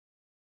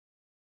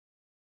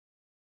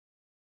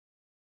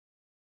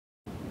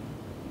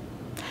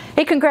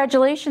Hey,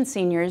 congratulations,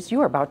 seniors.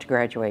 You are about to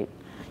graduate.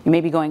 You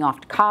may be going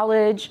off to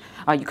college.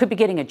 You could be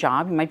getting a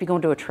job. You might be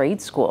going to a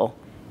trade school.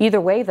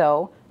 Either way,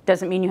 though,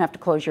 doesn't mean you have to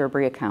close your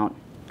Abri account.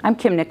 I'm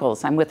Kim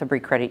Nichols. I'm with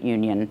Abri Credit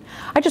Union.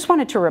 I just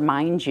wanted to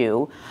remind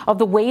you of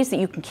the ways that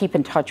you can keep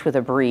in touch with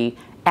Abri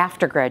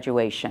after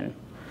graduation.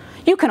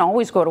 You can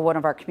always go to one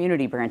of our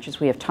community branches.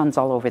 We have tons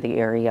all over the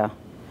area.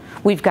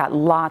 We've got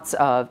lots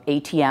of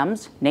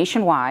ATMs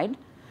nationwide.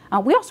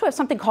 We also have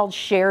something called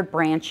shared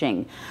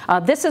branching.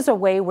 This is a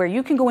way where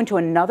you can go into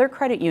another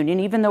credit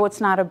union, even though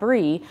it's not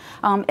Abri,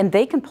 and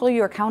they can pull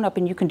your account up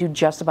and you can do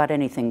just about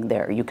anything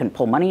there. You can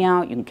pull money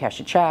out, you can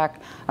cash a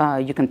check,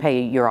 you can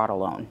pay your auto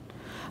loan.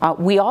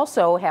 We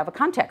also have a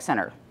contact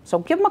center, so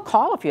give them a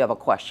call if you have a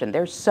question.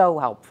 They're so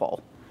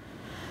helpful.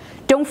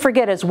 Don't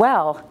forget as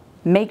well,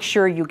 make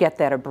sure you get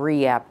that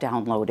Abri app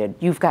downloaded.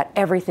 You've got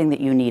everything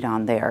that you need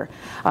on there.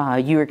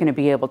 You're going to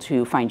be able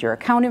to find your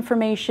account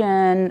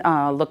information,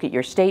 look at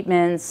your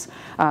statements.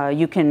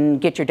 You can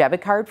get your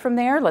debit card from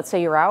there. Let's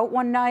say you're out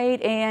one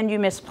night and you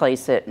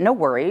misplace it. No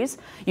worries.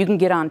 You can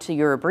get onto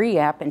your Abri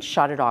app and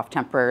shut it off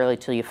temporarily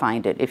till you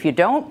find it. If you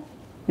don't,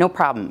 no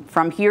problem.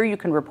 From here, you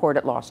can report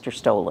it lost or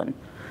stolen.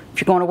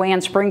 If you're going away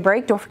on spring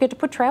break, don't forget to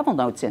put travel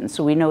notes in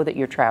so we know that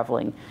you're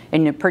traveling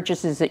and the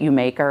purchases that you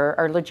make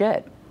are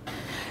legit.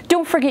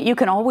 Don't forget, you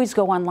can always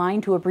go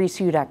online to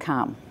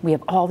abricu.com. We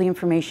have all the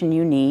information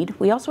you need.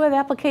 We also have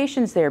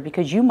applications there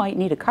because you might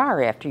need a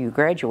car after you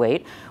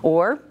graduate,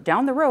 or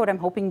down the road, I'm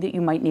hoping that you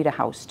might need a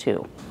house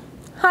too.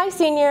 Hi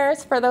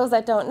seniors, for those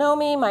that don't know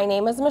me, my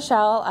name is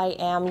Michelle. I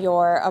am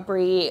your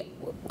Abri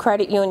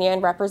Credit Union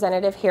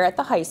representative here at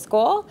the high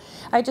school.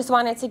 I just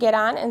wanted to get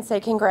on and say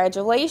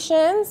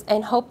congratulations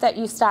and hope that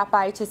you stop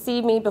by to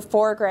see me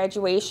before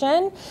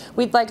graduation.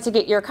 We'd like to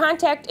get your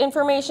contact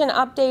information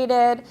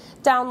updated,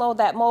 download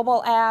that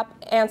mobile app,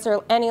 answer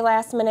any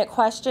last minute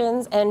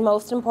questions, and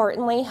most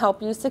importantly,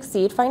 help you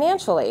succeed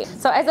financially.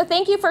 So as a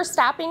thank you for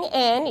stopping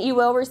in, you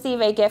will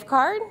receive a gift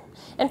card.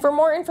 And for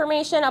more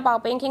information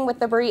about banking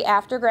with Abri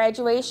after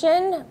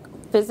graduation,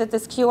 visit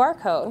this QR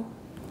code.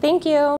 Thank you.